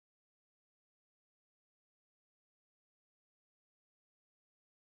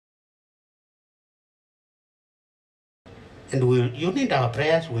And you need our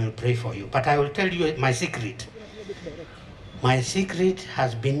prayers, we'll pray for you. But I will tell you my secret. My secret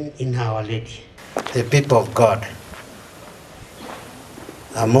has been in Our Lady. The people of God.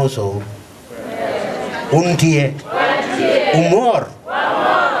 Amoso. Untie. Umor.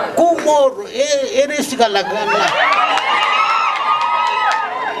 Kumor. Eresikalagana.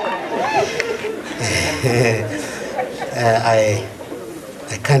 I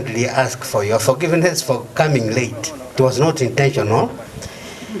kindly ask for your forgiveness for coming late. It was not intentional.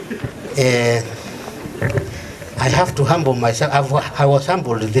 I have to humble myself. I was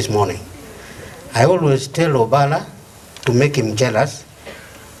humbled this morning. I always tell Obala to make him jealous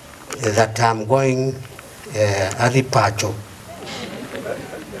that I'm going Adi Pacho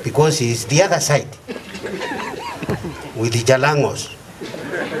because he's the other side with the Jalangos.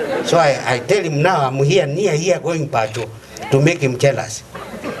 So I tell him now I'm near here going Pacho to make him jealous.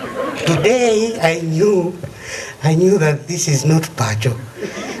 Today I knew that this is not Pacho.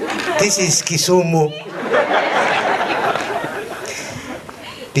 This is Kisumu.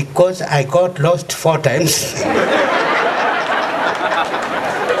 Because I got lost 4 times.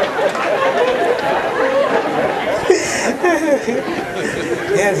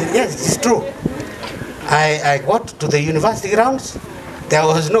 Yes, it's true. I got to the university grounds. There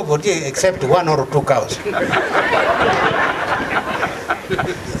was nobody except 1 or 2 cows.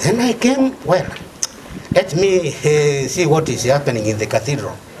 Then I came, well, let me see what is happening in the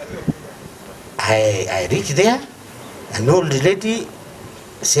cathedral. I reached there, an old lady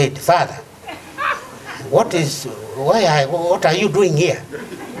said, "Father, what are you doing here?"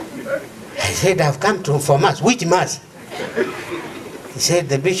 I said, "I've come for mass." "Which mass?" He said,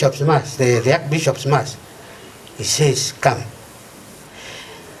 "The bishop's mass, the archbishop's mass." He says, "Come.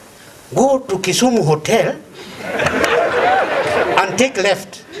 Go to Kisumu Hotel and take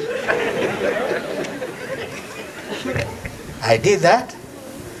left." I did that.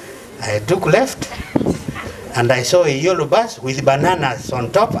 I took left and I saw a yellow bus with bananas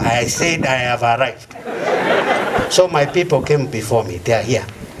on top. I said, "I have arrived." So my people came before me. They are here.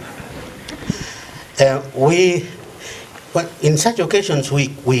 In such occasions, we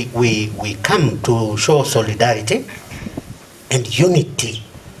come to show solidarity and unity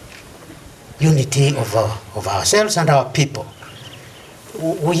of ourselves and our people.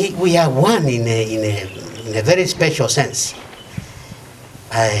 We are one in a very special sense.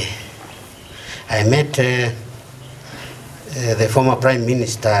 I met the former Prime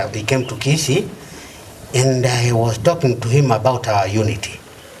Minister. We came to Kisii, and I was talking to him about our unity.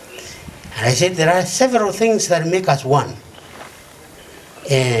 And I said, there are several things that make us one.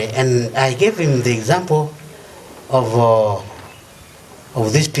 And I gave him the example of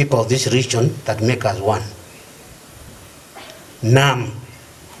these people of this region that make us one. Nam.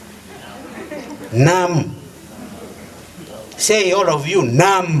 Nam. Say, all of you,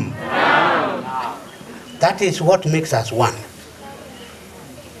 Nam. Nam. That is what makes us one.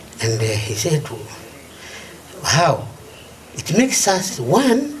 And he said, how? It makes us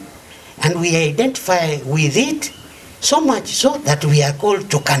one, and we identify with it so much so that we are called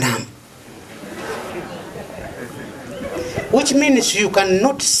Chukanam. Which means you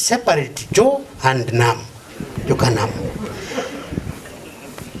cannot separate Jo and Nam. Chukanam.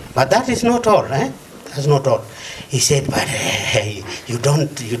 But that is not all, eh? That's not all. He said, but you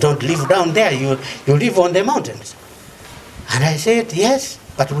don't live down there, you live on the mountains. And I said, yes,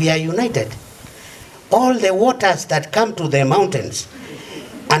 but we are united. All the waters that come to the mountains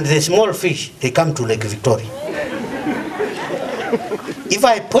and the small fish, they come to Lake Victoria. If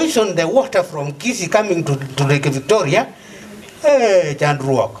I poison the water from Kisii coming to Lake Victoria, it can't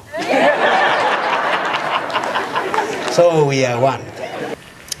work. So we are one.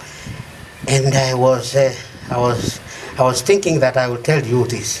 And I was thinking that I will tell you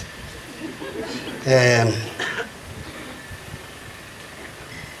this.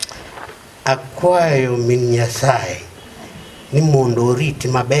 Akwayo min Nyasaye ni mondo oriti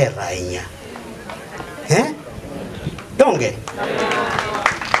maber ahinya. Donge?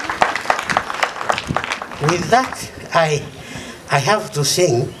 With that, I have to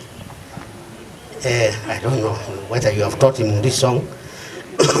sing. I don't know whether you have taught him this song,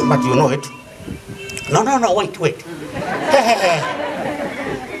 but you know it. No, wait.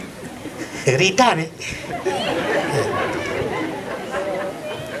 Ritane.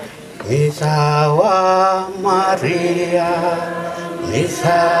 Misawa Maria,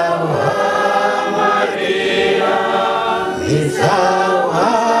 Misawa Maria,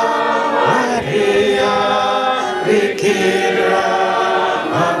 Misawa Maria, Bikira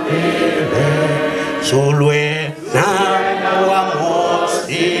Mapile, Sulwe na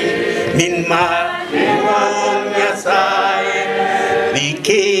Wamosi, Min Maria Nyasaye.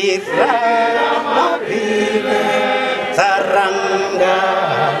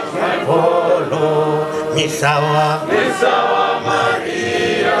 follow. Misawa, Misawa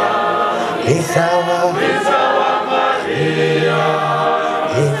Maria. Misawa, Misawa Maria.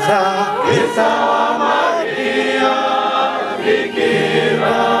 Misawa Maria.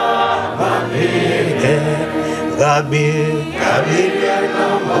 Bikira Maria. Gabi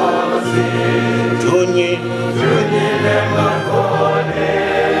Namosi. Junyi Lemagone.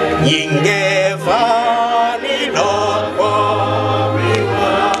 Yinge Fani Loko.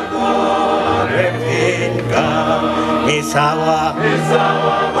 Misawa,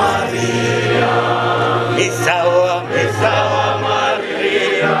 Misawa Maria. Misawa, Misawa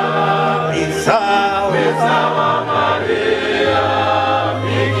Maria. Misawa Maria.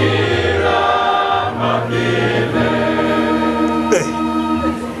 Bikira Maria.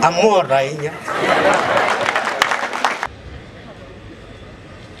 Amor rainha.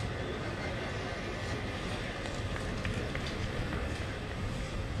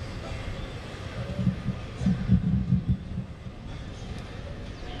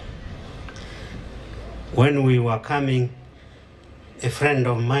 When we were coming, a friend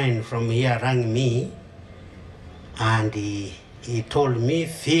of mine from here rang me and he told me,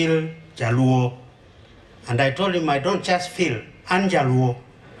 feel Jaluo. And I told him, I don't just feel, Anjaluo.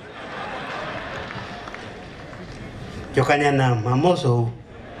 Jokanyana mamoso,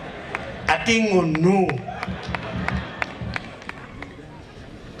 atingunu.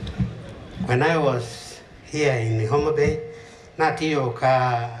 When I was here in Homa Bay, Natio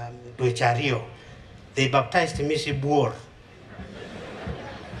ka Duchario, they baptized me Sibuor.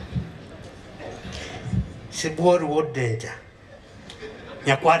 Sibuor wood danger.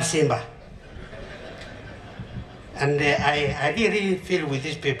 Nyakwar Simba. And I really feel with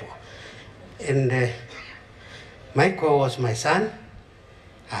these people. And Michael was my son.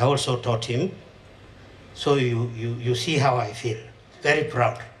 I also taught him. So you see how I feel. Very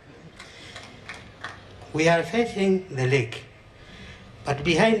proud. We are facing the lake. But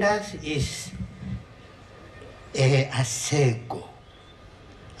behind us is a Asego.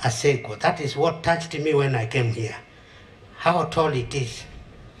 Asego. That is what touched me when I came here. How tall it is.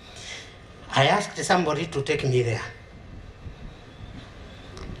 I asked somebody to take me there.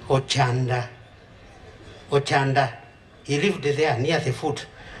 Ochanda. He lived there near the foot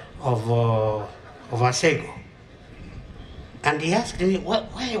of Asego. And he asked me,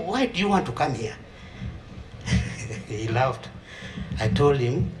 why do you want to come here? He laughed. I told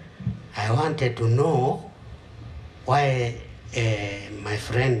him I wanted to know why my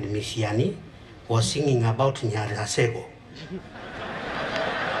friend Misiani was singing about Nyarasego.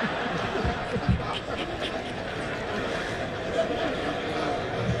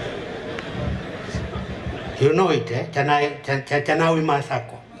 You know it, eh? Chanawi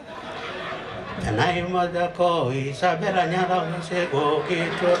Masako. Chanawi Masako, Isabella Nyarasego,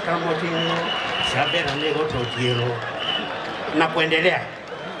 Kito Tamotino, Isabella Nego Tokiro. Na kuendelea.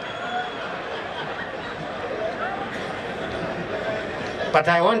 But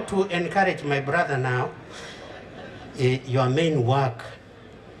I want to encourage my brother now. Your main work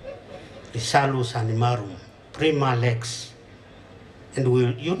is Salus and Marum, Prima Lex. And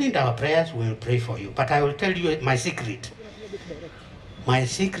you need our prayers, we'll pray for you. But I will tell you my secret. My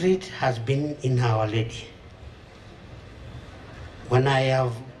secret has been in Our Lady. When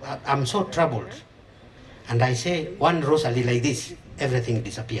I'm so troubled, and I say one rosary like this, everything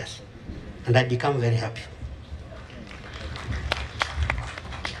disappears. And I become very happy.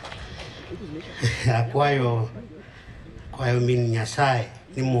 Kwayo min Nyasaye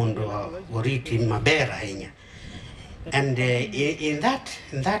ni mondo oriti mabera hinya. And in that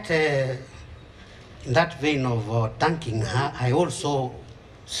vein of thanking her, I also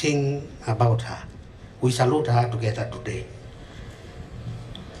sing about her. We salute her together today.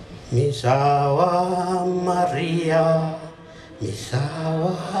 Misawa Maria,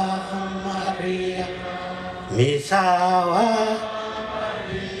 Misawa Maria, Misawa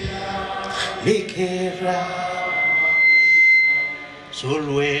Maria, Bikira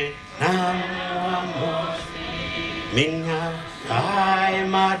Sulwe Namamos, Minya Sai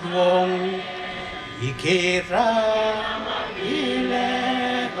Madwong, Bikira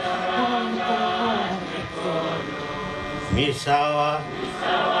Misawa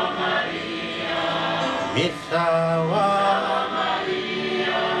Maria, Misawa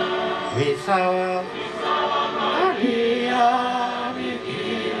Maria, Misawa Maria,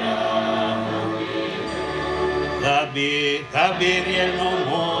 Bikira Gabriel no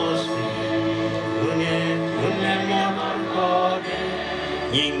mosi, Une Monkode,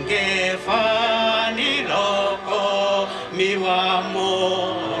 Yinge Fani Loko, Miwa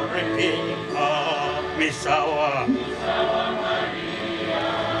More Pinka, Misawa Maria.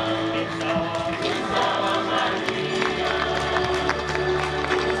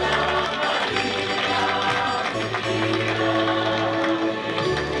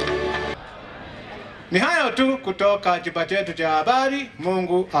 Ni hayo tu kutoka chumba chetu cha habari.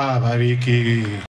 Mungu awabariki.